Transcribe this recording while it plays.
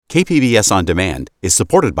KPBS On Demand is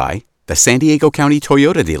supported by the San Diego County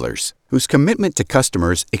Toyota dealers, whose commitment to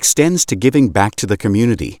customers extends to giving back to the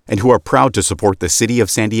community and who are proud to support the City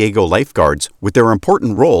of San Diego lifeguards with their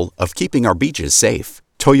important role of keeping our beaches safe.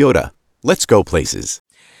 Toyota, let's go places.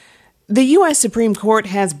 The U.S. Supreme Court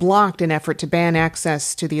has blocked an effort to ban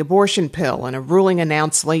access to the abortion pill in a ruling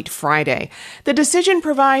announced late Friday. The decision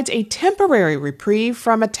provides a temporary reprieve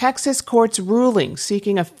from a Texas court's ruling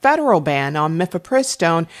seeking a federal ban on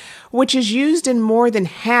mifepristone, which is used in more than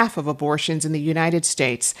half of abortions in the United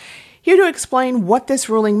States. Here to explain what this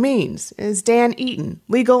ruling means is Dan Eaton,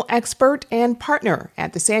 legal expert and partner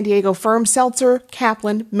at the San Diego firm Seltzer,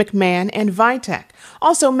 Kaplan, McMahon, and Vitek.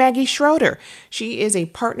 Also, Maggie Schroeder. She is a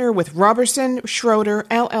partner with Robertson Schroeder,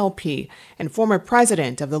 LLP, and former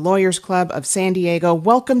president of the Lawyers Club of San Diego.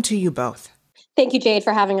 Welcome to you both. Thank you, Jade,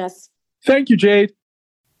 for having us. Thank you, Jade.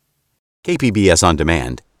 KPBS On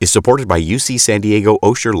Demand is supported by UC San Diego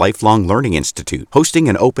Osher Lifelong Learning Institute, hosting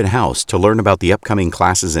an open house to learn about the upcoming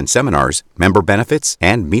classes and seminars, member benefits,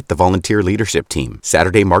 and meet the volunteer leadership team.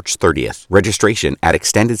 Saturday, March 30th. Registration at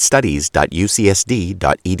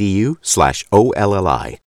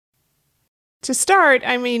extendedstudies.ucsd.edu/OLLI. To start,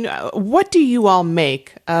 what do you all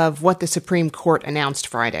make of what the Supreme Court announced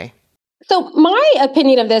Friday? So my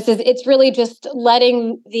opinion of this is it's really just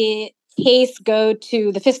letting the case go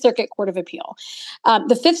to the Fifth Circuit Court of Appeal.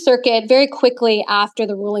 The Fifth Circuit, very quickly after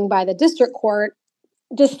the ruling by the district court,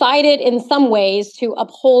 decided in some ways to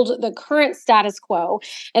uphold the current status quo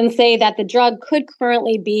and say that the drug could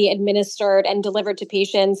currently be administered and delivered to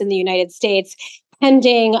patients in the United States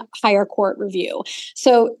pending higher court review.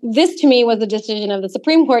 So this, to me, was the decision of the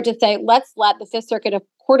Supreme Court to say, let's let the Fifth Circuit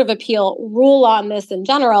Court of Appeal rule on this in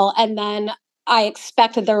general, and then I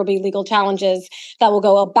expect that there will be legal challenges that will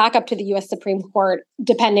go back up to the U.S. Supreme Court,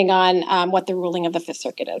 depending on what the ruling of the Fifth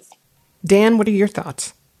Circuit is. Dan, what are your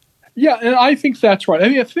thoughts? Yeah, and I think that's right.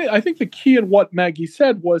 I think the key in what Maggie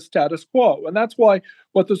said was status quo, and that's why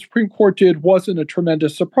what the Supreme Court did wasn't a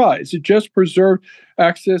tremendous surprise. It just preserved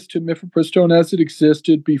access to mifepristone as it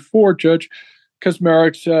existed before Judge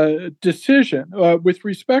Kaczmarek's decision. With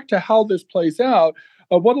respect to how this plays out,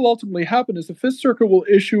 what will ultimately happen is the Fifth Circuit will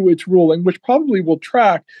issue its ruling, which probably will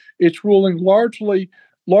track its ruling largely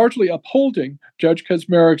upholding Judge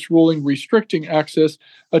Kaczmarek's ruling restricting access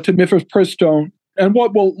to mifepristone. And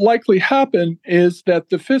what will likely happen is that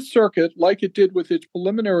the Fifth Circuit, like it did with its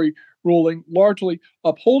preliminary ruling, largely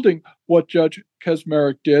upholding what Judge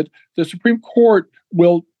Kaczmarek did, the Supreme Court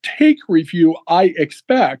will take review, I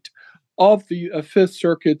expect, of the Fifth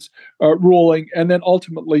Circuit's ruling and then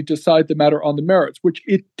ultimately decide the matter on the merits, which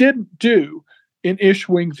it didn't do in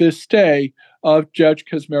issuing this stay of Judge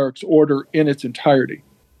Kaczmarek's order in its entirety.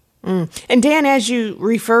 And Dan, as you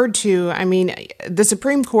referred to, the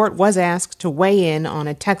Supreme Court was asked to weigh in on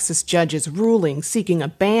a Texas judge's ruling seeking a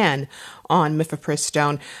ban on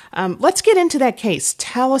mifepristone. Let's get into that case.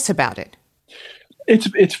 Tell us about it.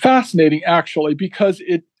 It's fascinating, actually, because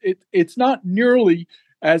it's not nearly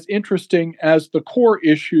as interesting as the core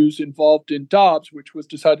issues involved in Dobbs, which was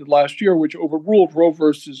decided last year, which overruled Roe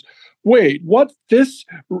versus Wade. What this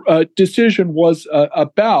decision was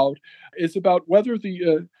about is about whether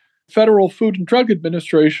the Federal Food and Drug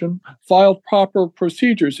Administration filed proper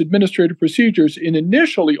procedures, administrative procedures, in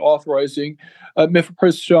initially authorizing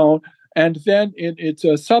mifepristone, and then in its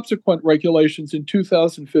subsequent regulations in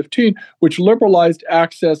 2015, which liberalized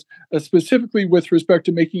access specifically with respect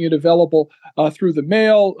to making it available through the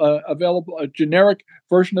mail, available a generic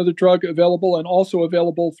version of the drug available, and also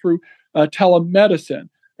available through telemedicine.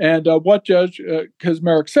 And what Judge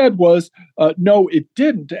Kaczmarek said was, no, it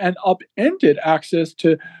didn't, and upended access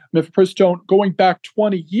to mifepristone going back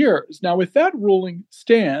 20 years. Now, if that ruling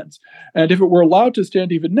stands, and if it were allowed to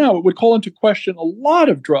stand even now, it would call into question a lot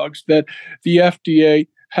of drugs that the FDA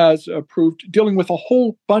has approved, dealing with a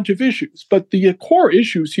whole bunch of issues. But the core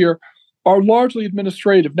issues here are largely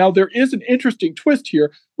administrative. Now, there is an interesting twist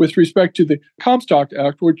here with respect to the Comstock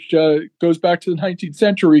Act, which goes back to the 19th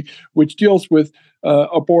century, which deals with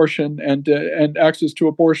abortion and access to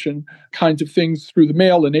abortion kinds of things through the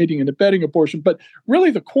mail and aiding and abetting abortion. But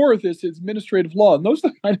really the core of this is administrative law. And those are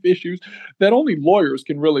the kind of issues that only lawyers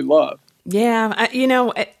can really love. Yeah,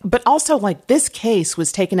 but also this case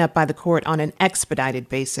was taken up by the court on an expedited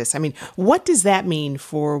basis. What does that mean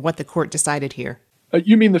for what the court decided here?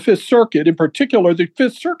 You mean the Fifth Circuit in particular? The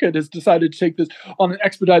Fifth Circuit has decided to take this on an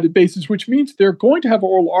expedited basis, which means they're going to have an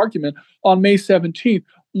oral argument on May 17th.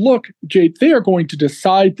 Look, Jade, they are going to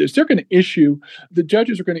decide this. The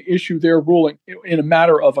judges are going to issue their ruling in a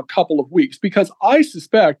matter of a couple of weeks, because I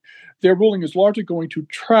suspect their ruling is largely going to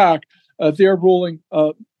track their ruling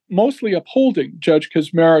mostly upholding Judge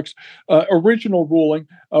Kaczmarek's original ruling,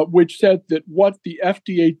 which said that what the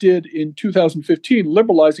FDA did in 2015,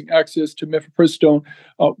 liberalizing access to mifepristone,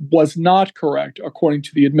 was not correct, according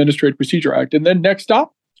to the Administrative Procedure Act. And then next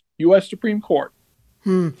up, U.S. Supreme Court.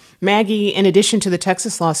 Maggie, in addition to the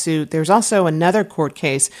Texas lawsuit, there's also another court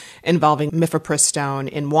case involving mifepristone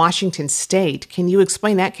in Washington state. Can you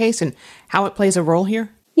explain that case and how it plays a role here?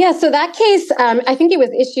 Yeah, so that case, I think it was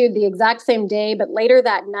issued the exact same day, but later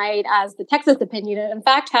that night as the Texas opinion, it in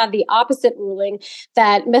fact had the opposite ruling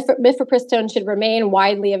that mifepristone should remain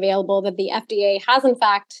widely available, that the FDA has in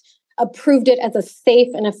fact approved it as a safe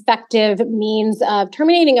and effective means of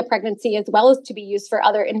terminating a pregnancy, as well as to be used for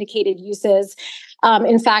other indicated uses.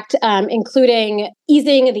 In fact, including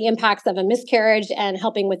easing the impacts of a miscarriage and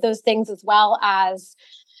helping with those things, as well as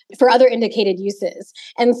for other indicated uses.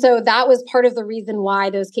 And so that was part of the reason why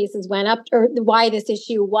those cases went up, or why this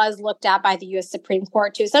issue was looked at by the U.S. Supreme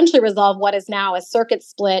Court to essentially resolve what is now a circuit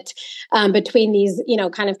split between these,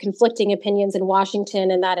 kind of conflicting opinions in Washington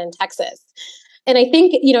and that in Texas. And I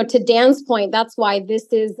think, to Dan's point, that's why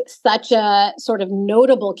this is such a sort of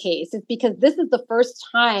notable case. It's because this is the first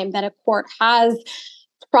time that a court has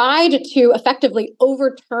tried to effectively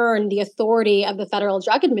overturn the authority of the Federal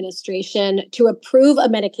Drug Administration to approve a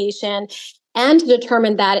medication and to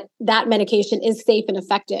determine that that medication is safe and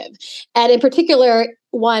effective. And in particular,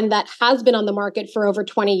 one that has been on the market for over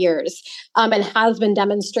 20 years and has been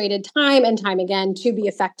demonstrated time and time again to be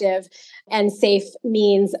effective and safe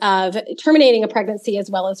means of terminating a pregnancy,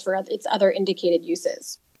 as well as for its other indicated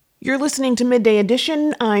uses. You're listening to Midday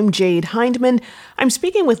Edition. I'm Jade Hindman. I'm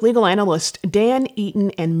speaking with legal analyst Dan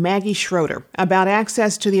Eaton and Maggie Schroeder about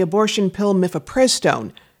access to the abortion pill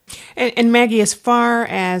mifepristone. And Maggie, as far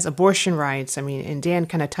as abortion rights, and Dan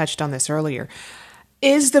kind of touched on this earlier,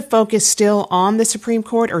 is the focus still on the Supreme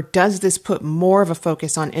Court, or does this put more of a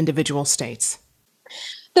focus on individual states?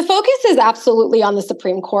 The focus is absolutely on the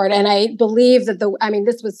Supreme Court, and I believe that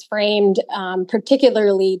this was framed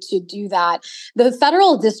particularly to do that. The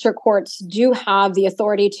federal district courts do have the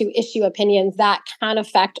authority to issue opinions that can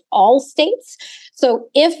affect all states. So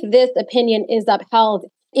if this opinion is upheld,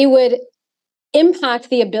 it would impact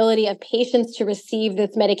the ability of patients to receive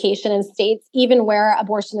this medication in states even where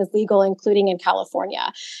abortion is legal, including in California.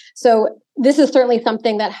 So this is certainly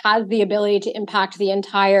something that has the ability to impact the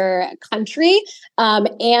entire country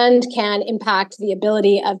and can impact the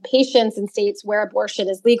ability of patients in states where abortion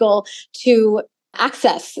is legal to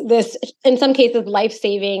access this, in some cases,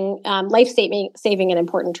 life-saving and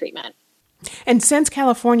important treatment. And since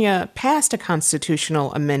California passed a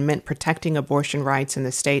constitutional amendment protecting abortion rights in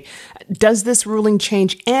the state, does this ruling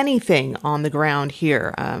change anything on the ground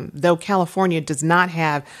here? Though California does not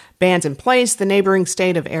have bans in place, the neighboring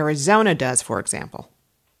state of Arizona does, for example.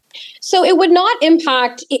 So it would not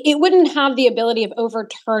impact, it wouldn't have the ability of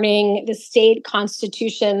overturning the state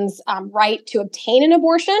constitution's right to obtain an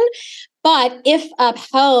abortion. But if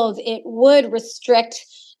upheld, it would restrict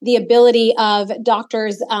the ability of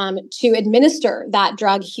doctors to administer that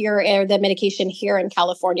drug here, or the medication here in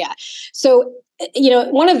California. So,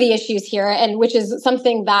 one of the issues here, and which is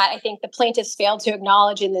something that I think the plaintiffs failed to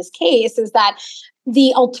acknowledge in this case, is that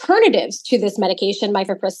the alternatives to this medication,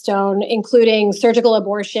 mifepristone, including surgical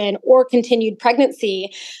abortion or continued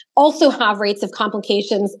pregnancy, also have rates of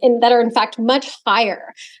complications that are in fact much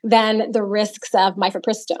higher than the risks of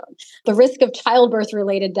mifepristone. The risk of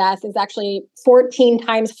childbirth-related death is actually 14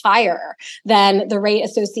 times higher than the rate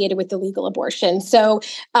associated with the legal abortion. So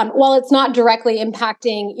while it's not directly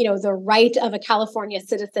impacting, the right of a California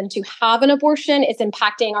citizen to have an abortion, it's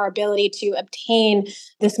impacting our ability to obtain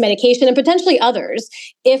this medication and potentially others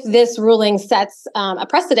if this ruling sets a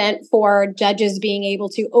precedent for judges being able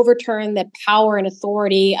to overturn the power and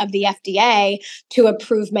authority of the FDA to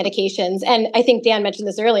approve medications. And I think Dan mentioned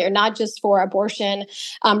this earlier, not just for abortion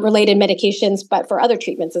related medications, but for other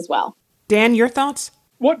treatments as well. Dan, your thoughts?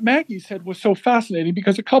 What Maggie said was so fascinating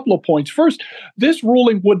because a couple of points. First, this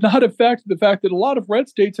ruling would not affect the fact that a lot of red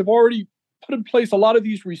states have already put in place a lot of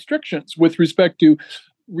these restrictions with respect to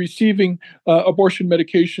receiving abortion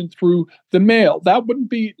medication through the mail. That wouldn't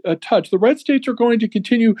be a touch. The red states are going to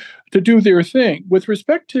continue to do their thing. With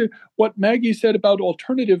respect to what Maggie said about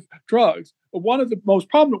alternative drugs, one of the most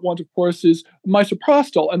prominent ones, of course, is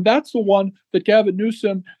mifepristone, and that's the one that Gavin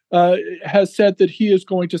Newsom has said that he is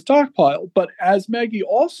going to stockpile. But as Maggie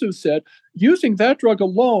also said, using that drug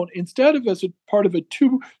alone, instead of as a part of a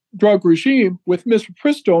two-drug regime with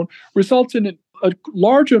mifepristone, results in a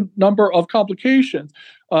larger number of complications,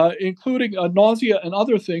 including nausea and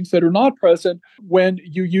other things that are not present when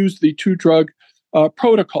you use the two-drug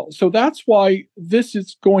protocol. So that's why this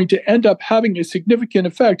is going to end up having a significant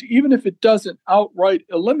effect, even if it doesn't outright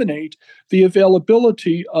eliminate the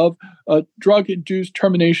availability of drug-induced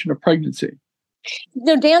termination of pregnancy.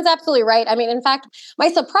 No, Dan's absolutely right. I mean, in fact,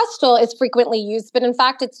 mifepristone is frequently used, but in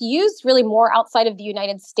fact, it's used really more outside of the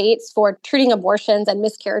United States for treating abortions and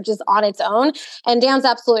miscarriages on its own. And Dan's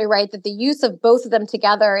absolutely right that the use of both of them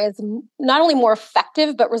together is not only more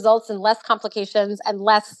effective, but results in less complications and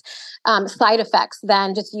less side effects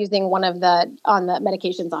than just using one of the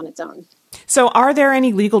medications on its own. So are there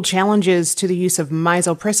any legal challenges to the use of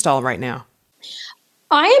mifepristone right now?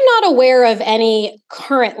 I am not aware of any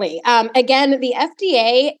currently. Again, the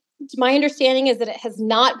FDA, my understanding is that it has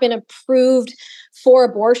not been approved for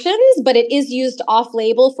abortions, but it is used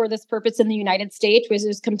off-label for this purpose in the United States, which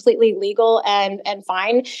is completely legal and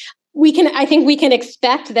fine. I think we can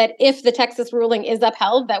expect that if the Texas ruling is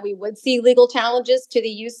upheld, that we would see legal challenges to the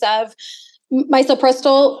use of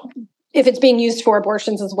mifepristone if it's being used for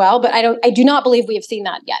abortions as well. But I do not believe we have seen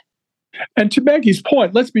that yet. And to Maggie's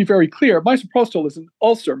point, let's be very clear: mifepristone is an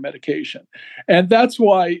ulcer medication, and that's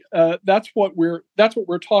why that's what we're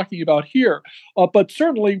talking about here. But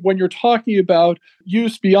certainly, when you're talking about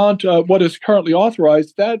use beyond what is currently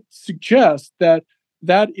authorized, that suggests that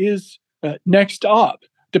is next up,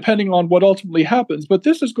 depending on what ultimately happens. But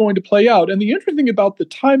this is going to play out. And the interesting thing about the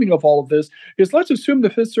timing of all of this is, let's assume the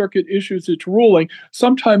Fifth Circuit issues its ruling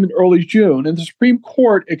sometime in early June, and the Supreme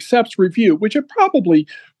Court accepts review, which it probably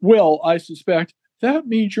will, I suspect. That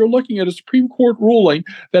means you're looking at a Supreme Court ruling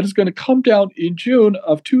that is going to come down in June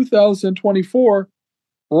of 2024,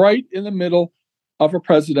 right in the middle of a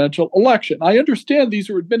presidential election. I understand these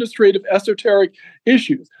are administrative, esoteric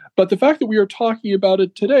issues, but the fact that we are talking about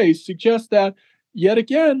it today suggests that, yet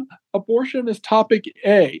again, abortion is topic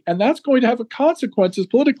A, and that's going to have consequences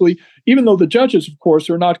politically, even though the judges, of course,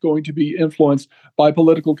 are not going to be influenced by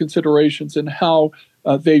political considerations in how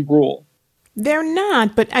they rule. They're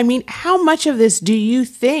not, but I mean, how much of this do you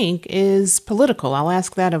think is political? I'll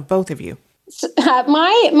ask that of both of you. So Dan and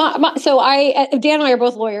I are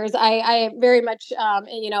both lawyers. I very much,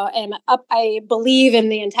 I believe in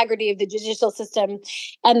the integrity of the judicial system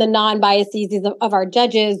and the non-biases of our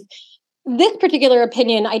judges. This particular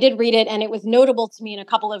opinion, I did read it, and it was notable to me in a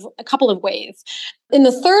couple of ways. In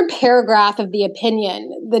the third paragraph of the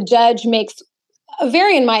opinion, the judge makes a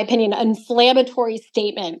very, in my opinion, inflammatory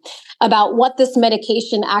statement about what this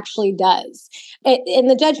medication actually does. And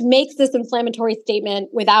the judge makes this inflammatory statement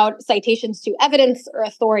without citations to evidence or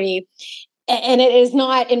authority. And it is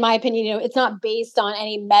not, in my opinion, it's not based on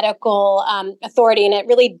any medical authority. And it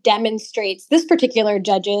really demonstrates this particular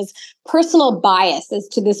judge's personal bias as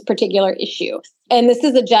to this particular issue. And this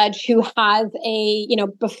is a judge who has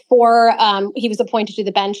before he was appointed to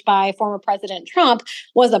the bench by former President Trump,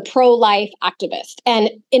 was a pro-life activist. And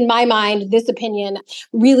in my mind, this opinion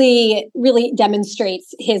really, really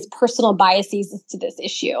demonstrates his personal biases to this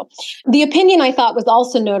issue. The opinion, I thought, was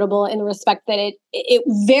also notable in the respect that it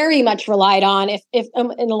very much relied on, if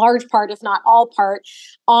in a large part, if not all part,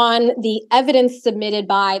 on the evidence submitted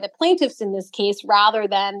by the plaintiffs in this case rather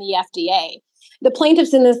than the FDA. The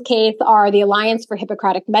plaintiffs in this case are the Alliance for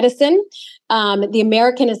Hippocratic Medicine, the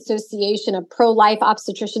American Association of Pro-Life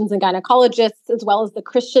Obstetricians and Gynecologists, as well as the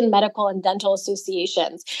Christian Medical and Dental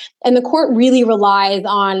Associations. And the court really relies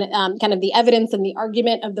on kind of the evidence and the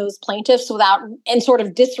argument of those plaintiffs and sort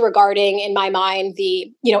of disregarding, in my mind,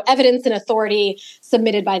 the evidence and authority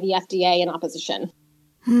submitted by the FDA in opposition.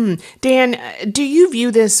 Dan, do you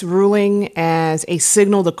view this ruling as a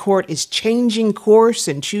signal the court is changing course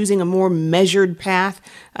and choosing a more measured path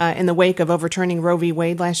in the wake of overturning Roe v.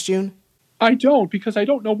 Wade last June? I don't, because I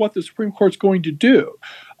don't know what the Supreme Court's going to do.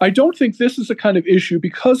 I don't think this is the kind of issue,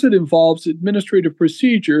 because it involves administrative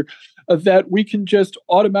procedure, that we can just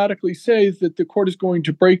automatically say that the court is going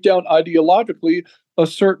to break down ideologically a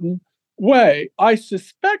certain way. I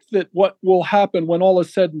suspect that what will happen when all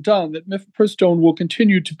is said and done, that mifepristone will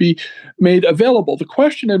continue to be made available. The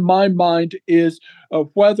question in my mind is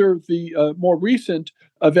whether the more recent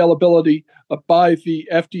availability by the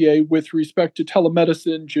FDA with respect to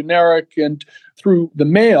telemedicine, generic, and through the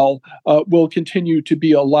mail will continue to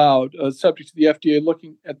be allowed, subject to the FDA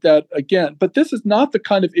looking at that again. But this is not the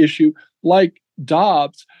kind of issue like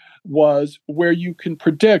Dobbs was, where you can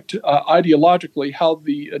predict ideologically how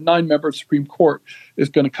the 9-member Supreme Court is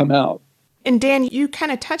going to come out. And Dan, you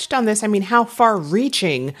kind of touched on this. I mean, how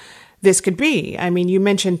far-reaching this could be. I mean, you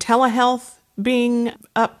mentioned telehealth being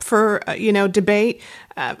up for, debate.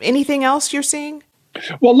 Anything else you're seeing?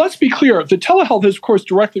 Well, let's be clear. The telehealth is, of course,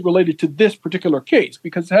 directly related to this particular case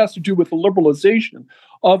because it has to do with the liberalization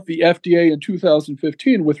of the FDA in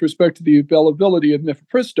 2015 with respect to the availability of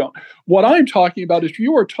mifepristone. What I'm talking about is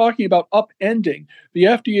you are talking about upending the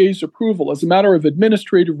FDA's approval as a matter of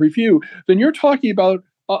administrative review, then you're talking about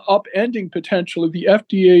upending potentially the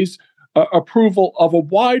FDA's approval of a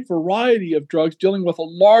wide variety of drugs dealing with a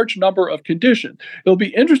large number of conditions. It'll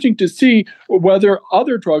be interesting to see whether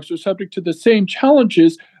other drugs are subject to the same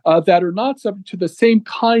challenges that are not subject to the same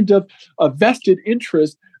kind of vested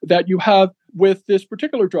interest that you have with this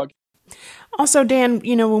particular drug. Also, Dan,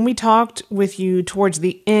 when we talked with you towards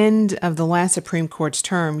the end of the last Supreme Court's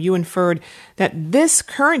term, you inferred that this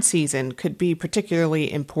current season could be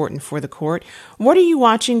particularly important for the court. What are you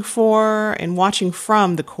watching for and watching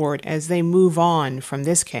from the court as they move on from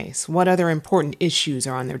this case? What other important issues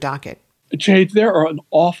are on their docket? Jade, there are an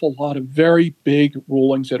awful lot of very big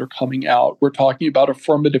rulings that are coming out. We're talking about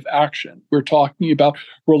affirmative action. We're talking about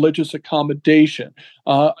religious accommodation.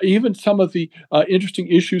 Even some of the interesting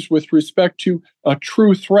issues with respect to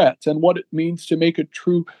true threats and what it means to make a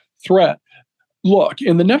true threat. Look,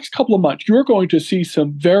 in the next couple of months, you're going to see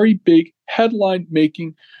some very big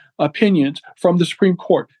headline-making opinions from the Supreme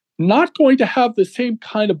Court. Not going to have the same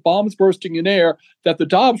kind of bombs bursting in air that the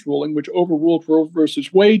Dobbs ruling, which overruled Roe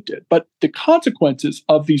versus Wade, did. But the consequences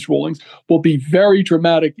of these rulings will be very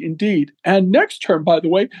dramatic indeed. And next term, by the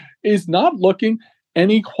way, is not looking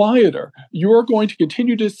any quieter. You're going to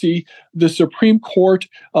continue to see the Supreme Court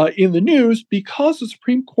in the news because the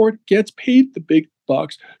Supreme Court gets paid the big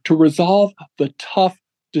bucks to resolve the tough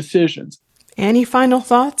decisions. Any final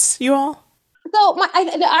thoughts, you all? So,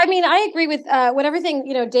 I agree with everything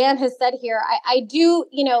Dan has said here. I do,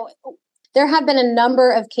 there have been a number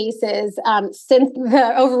of cases since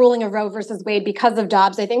the overruling of Roe versus Wade because of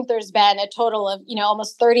Dobbs. I think there's been a total of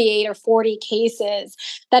almost 38 or 40 cases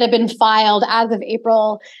that have been filed as of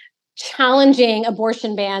April, challenging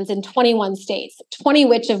abortion bans in 21 states, 20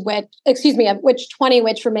 which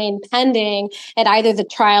remain pending at either the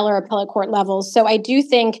trial or appellate court levels. So I do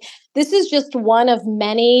think this is just one of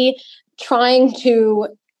many trying to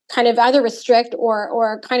kind of either restrict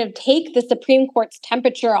or kind of take the Supreme Court's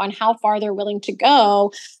temperature on how far they're willing to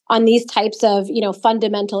go on these types of,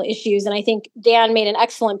 fundamental issues. And I think Dan made an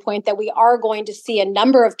excellent point that we are going to see a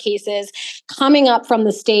number of cases coming up from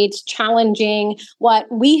the states challenging what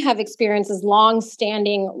we have experienced as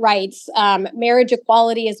longstanding rights. Marriage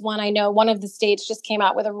equality is one. I know one of the states just came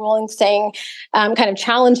out with a ruling saying, kind of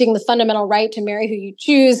challenging the fundamental right to marry who you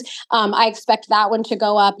choose. I expect that one to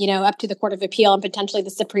go up, up to the Court of Appeal and potentially the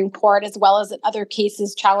Supreme Court, as well as other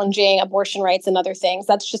cases challenging abortion rights and other things.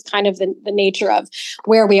 That's just kind of the nature of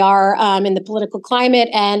where we are in the political climate.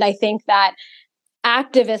 And I think that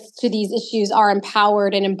activists to these issues are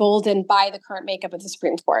empowered and emboldened by the current makeup of the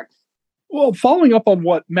Supreme Court. Well, following up on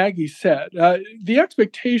what Maggie said, the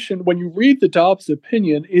expectation when you read the Dobbs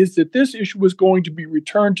opinion is that this issue was going to be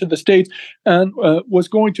returned to the states and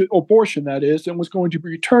abortion, that is, and was going to be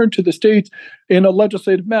returned to the states in a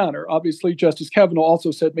legislative manner. Obviously, Justice Kavanaugh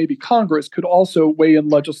also said maybe Congress could also weigh in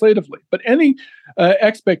legislatively. But any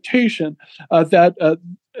expectation that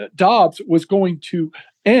Dobbs was going to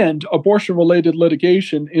end abortion-related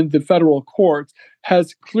litigation in the federal courts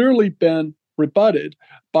has clearly been rebutted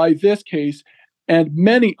by this case and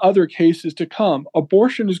many other cases to come.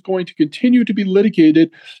 Abortion is going to continue to be litigated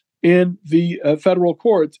in the federal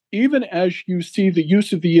courts, even as you see the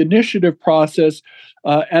use of the initiative process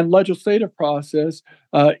and legislative process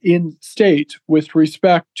in states with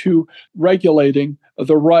respect to regulating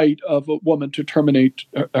the right of a woman to terminate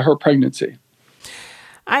her pregnancy.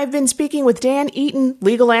 I've been speaking with Dan Eaton,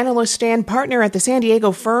 legal analyst and partner at the San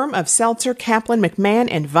Diego firm of Seltzer, Kaplan, McMahon,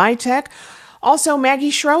 and Vitek. Also,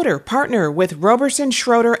 Maggie Schroeder, partner with Roberson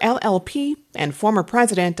Schroeder LLP and former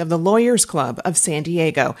president of the Lawyers Club of San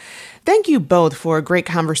Diego. Thank you both for a great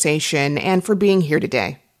conversation and for being here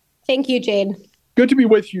today. Thank you, Jade. Good to be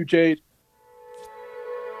with you, Jade.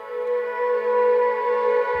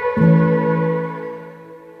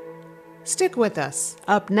 Stick with us.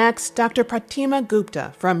 Up next, Dr. Pratima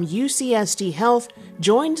Gupta from UCSD Health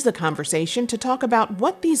joins the conversation to talk about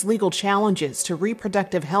what these legal challenges to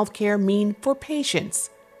reproductive health care mean for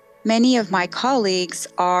patients. Many of my colleagues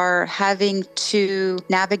are having to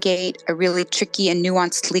navigate a really tricky and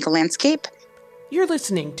nuanced legal landscape. You're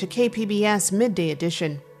listening to KPBS Midday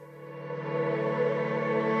Edition.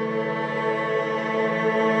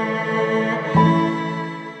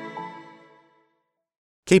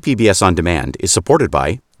 KPBS On Demand is supported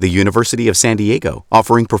by the University of San Diego,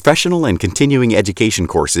 offering professional and continuing education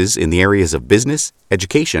courses in the areas of business,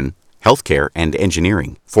 education, healthcare, and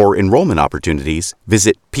engineering. For enrollment opportunities,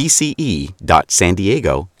 visit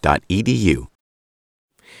pce.sandiego.edu.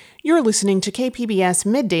 You're listening to KPBS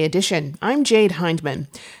Midday Edition. I'm Jade Hindman.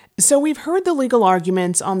 So we've heard the legal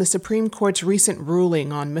arguments on the Supreme Court's recent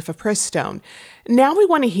ruling on mifepristone. Now we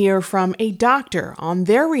want to hear from a doctor on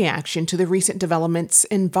their reaction to the recent developments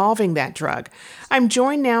involving that drug. I'm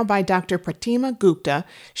joined now by Dr. Pratima Gupta.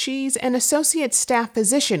 She's an associate staff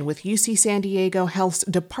physician with UC San Diego Health's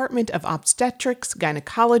Department of Obstetrics,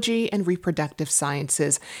 Gynecology, and Reproductive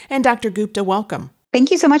Sciences. And Dr. Gupta, welcome.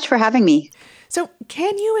 Thank you so much for having me. So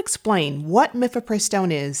can you explain what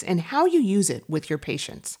mifepristone is and how you use it with your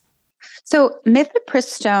patients? So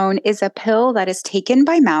mifepristone is a pill that is taken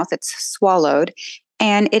by mouth, it's swallowed,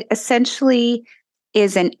 and it essentially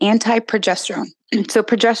is an anti-progesterone. So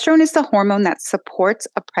progesterone is the hormone that supports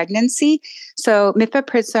a pregnancy. So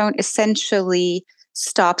mifepristone essentially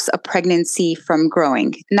stops a pregnancy from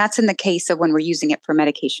growing. And that's in the case of when we're using it for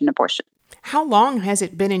medication abortion. How long has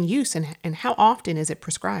it been in use and how often is it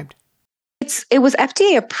prescribed? It was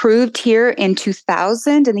FDA approved here in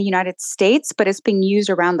 2000 in the United States, but it's been used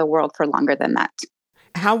around the world for longer than that.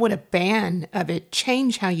 How would a ban of it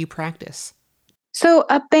change how you practice? So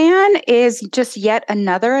a ban is just yet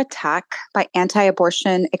another attack by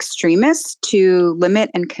anti-abortion extremists to limit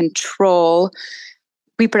and control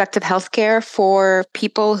reproductive health care for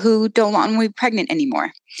people who don't want to be pregnant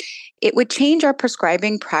anymore. It would change our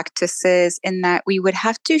prescribing practices in that we would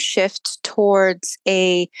have to shift towards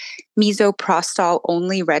a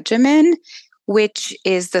misoprostol-only regimen, which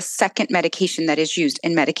is the second medication that is used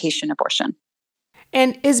in medication abortion.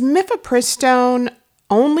 And is mifepristone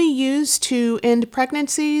only used to end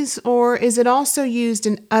pregnancies, or is it also used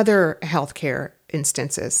in other healthcare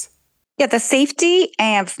instances? Yeah, the safety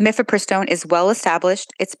of mifepristone is well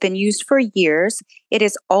established. It's been used for years. It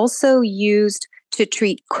is also used to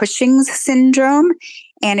treat Cushing's syndrome,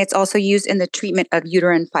 and it's also used in the treatment of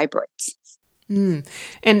uterine fibroids. And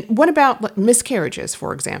what about miscarriages,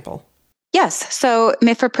 for example? Yes, so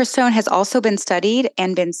mifepristone has also been studied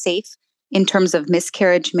and been safe in terms of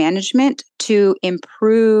miscarriage management to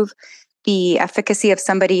improve the efficacy of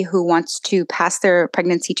somebody who wants to pass their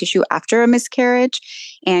pregnancy tissue after a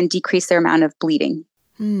miscarriage and decrease their amount of bleeding.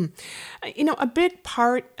 A big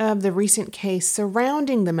part of the recent case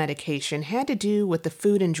surrounding the medication had to do with the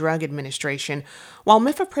Food and Drug Administration. While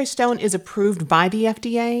mifepristone is approved by the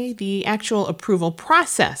FDA, the actual approval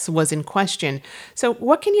process was in question. So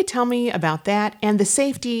what can you tell me about that and the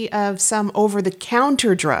safety of some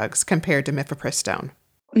over-the-counter drugs compared to mifepristone?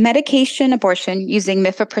 Medication abortion using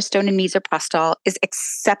mifepristone and misoprostol is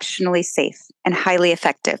exceptionally safe and highly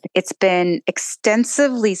effective. It's been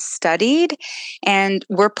extensively studied, and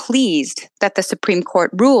we're pleased that the Supreme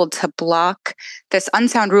Court ruled to block this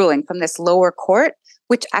unsound ruling from this lower court,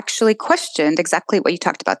 which actually questioned exactly what you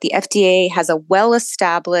talked about. The FDA has a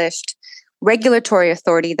well-established regulatory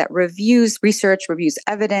authority that reviews research, reviews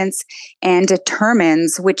evidence, and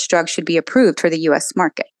determines which drug should be approved for the U.S.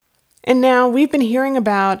 market. And now we've been hearing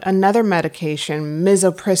about another medication,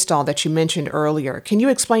 misoprostol, that you mentioned earlier. Can you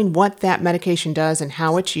explain what that medication does and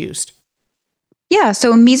how it's used? Yeah,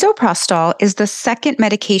 so misoprostol is the second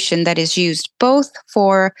medication that is used both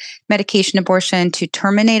for medication abortion to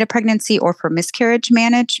terminate a pregnancy or for miscarriage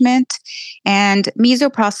management. And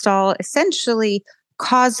misoprostol essentially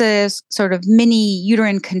causes sort of mini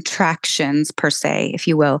uterine contractions, per se, if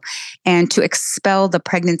you will, and to expel the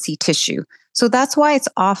pregnancy tissue. So that's why it's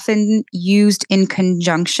often used in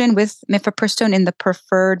conjunction with mifepristone in the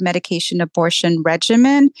preferred medication abortion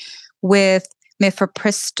regimen, with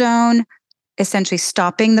mifepristone essentially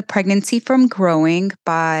stopping the pregnancy from growing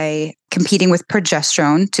by competing with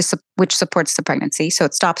progesterone, which supports the pregnancy. So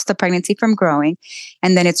it stops the pregnancy from growing.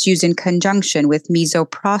 And then it's used in conjunction with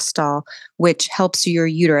misoprostol, which helps your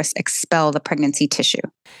uterus expel the pregnancy tissue.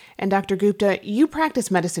 And Dr. Gupta, you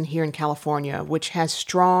practice medicine here in California, which has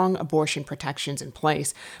strong abortion protections in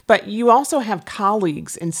place. But you also have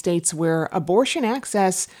colleagues in states where abortion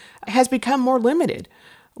access has become more limited.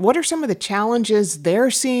 What are some of the challenges they're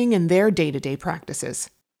seeing in their day-to-day practices?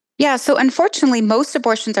 Yeah, so unfortunately, most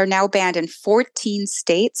abortions are now banned in 14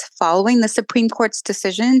 states following the Supreme Court's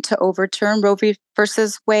decision to overturn Roe v.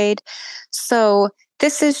 Wade. So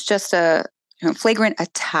this is just a flagrant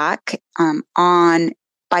attack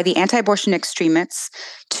by the anti-abortion extremists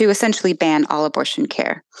to essentially ban all abortion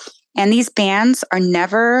care. And these bans are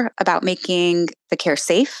never about making the care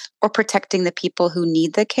safe or protecting the people who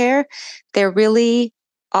need the care. They're really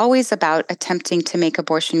always about attempting to make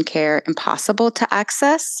abortion care impossible to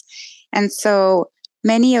access. And so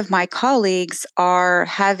many of my colleagues are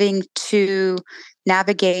having to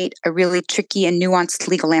navigate a really tricky and nuanced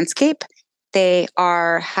legal landscape. They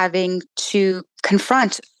are having to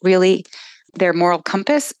confront really their moral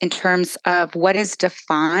compass in terms of what is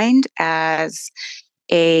defined as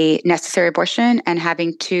a necessary abortion and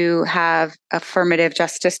having to have affirmative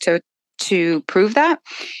justice to prove that.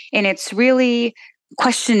 And it's really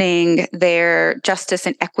questioning their justice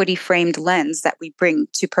and equity framed lens that we bring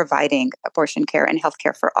to providing abortion care and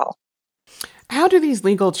healthcare for all. How do these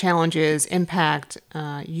legal challenges impact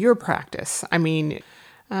your practice? I mean,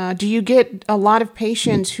 do you get a lot of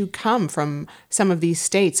patients who come from some of these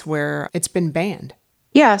states where it's been banned?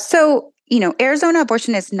 Yeah. So, Arizona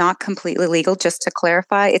abortion is not completely legal, just to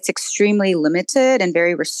clarify. It's extremely limited and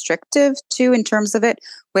very restrictive too in terms of it,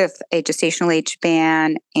 with a gestational age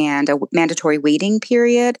ban and a mandatory waiting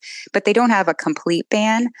period, but they don't have a complete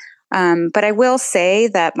ban. But I will say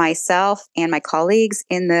that myself and my colleagues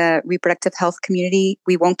in the reproductive health community,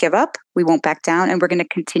 we won't give up, we won't back down, and we're going to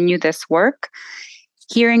continue this work.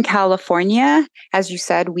 Here in California, as you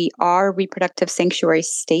said, we are a reproductive sanctuary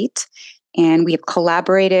state, and we have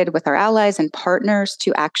collaborated with our allies and partners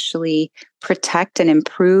to actually protect and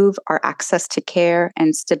improve our access to care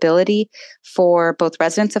and stability for both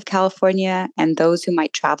residents of California and those who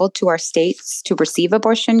might travel to our states to receive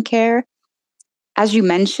abortion care. As you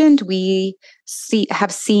mentioned, we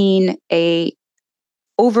have seen a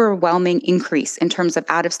overwhelming increase in terms of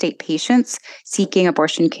out-of-state patients seeking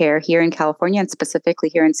abortion care here in California and specifically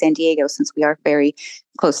here in San Diego, since we are very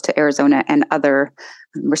close to Arizona and other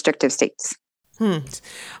restrictive states.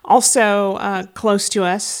 Also close to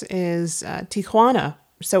us is Tijuana.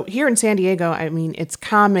 So here in San Diego, I mean, it's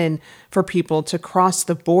common for people to cross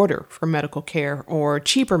the border for medical care or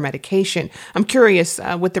cheaper medication. I'm curious,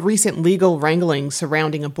 with the recent legal wranglings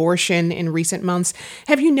surrounding abortion in recent months,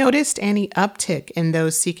 have you noticed any uptick in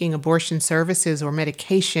those seeking abortion services or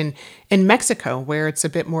medication in Mexico, where it's a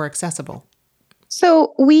bit more accessible?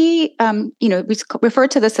 So we refer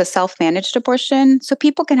to this as self-managed abortion. So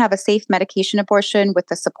people can have a safe medication abortion with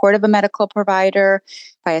the support of a medical provider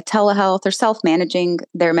via telehealth or self-managing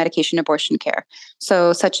their medication abortion care.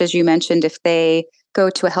 So such as you mentioned, if they go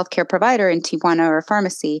to a healthcare provider in Tijuana or a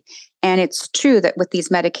pharmacy, and it's true that with these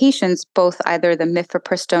medications, both either the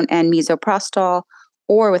mifepristone and misoprostol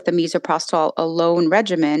or with the misoprostol alone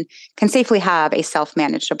regimen can safely have a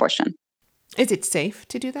self-managed abortion. Is it safe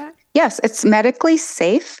to do that? Yes, it's medically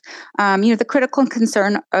safe. The critical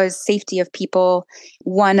concern is safety of people.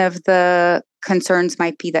 One of the concerns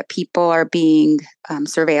might be that people are being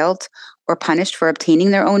surveilled or punished for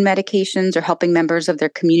obtaining their own medications or helping members of their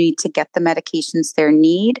community to get the medications they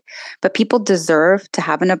need. But people deserve to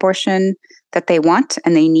have an abortion that they want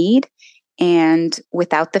and they need, and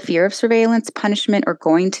without the fear of surveillance, punishment, or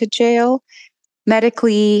going to jail.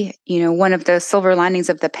 Medically, one of the silver linings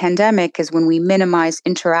of the pandemic is when we minimize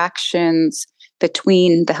interactions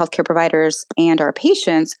between the healthcare providers and our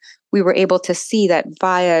patients, we were able to see that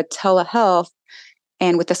via telehealth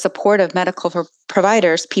and with the support of medical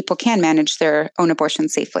providers, people can manage their own abortion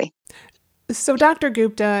safely. So, Dr.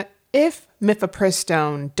 Gupta, if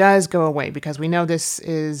mifepristone does go away, because we know this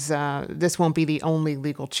won't be the only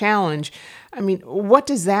legal challenge, I mean, what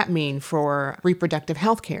does that mean for reproductive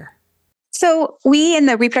health care? So we in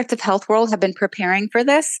the reproductive health world have been preparing for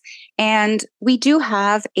this, and we do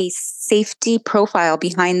have a safety profile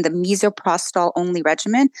behind the misoprostol-only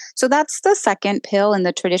regimen. So that's the second pill in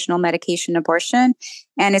the traditional medication abortion,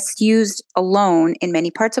 and it's used alone in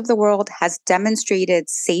many parts of the world, has demonstrated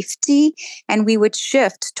safety, and we would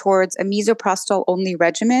shift towards a misoprostol-only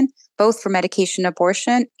regimen, both for medication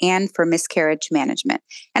abortion and for miscarriage management.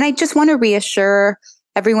 And I just want to reassure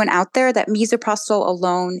everyone out there that misoprostol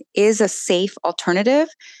alone is a safe alternative.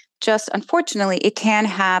 Just unfortunately, it can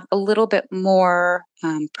have a little bit more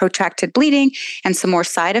protracted bleeding and some more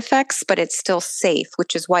side effects, but it's still safe,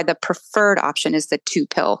 which is why the preferred option is the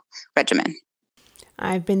 2-pill regimen.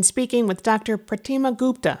 I've been speaking with Dr. Pratima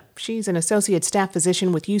Gupta. She's an associate staff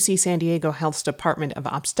physician with UC San Diego Health's Department of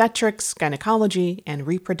Obstetrics, Gynecology, and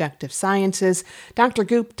Reproductive Sciences. Dr.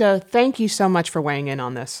 Gupta, thank you so much for weighing in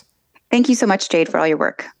on this. Thank you so much, Jade, for all your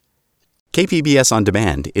work. KPBS On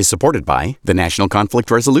Demand is supported by the National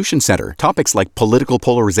Conflict Resolution Center. Topics like political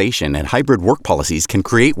polarization and hybrid work policies can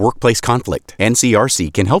create workplace conflict.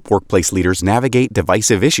 NCRC can help workplace leaders navigate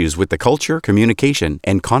divisive issues with the Culture, Communication,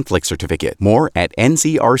 and Conflict Certificate. More at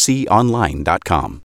ncrconline.com.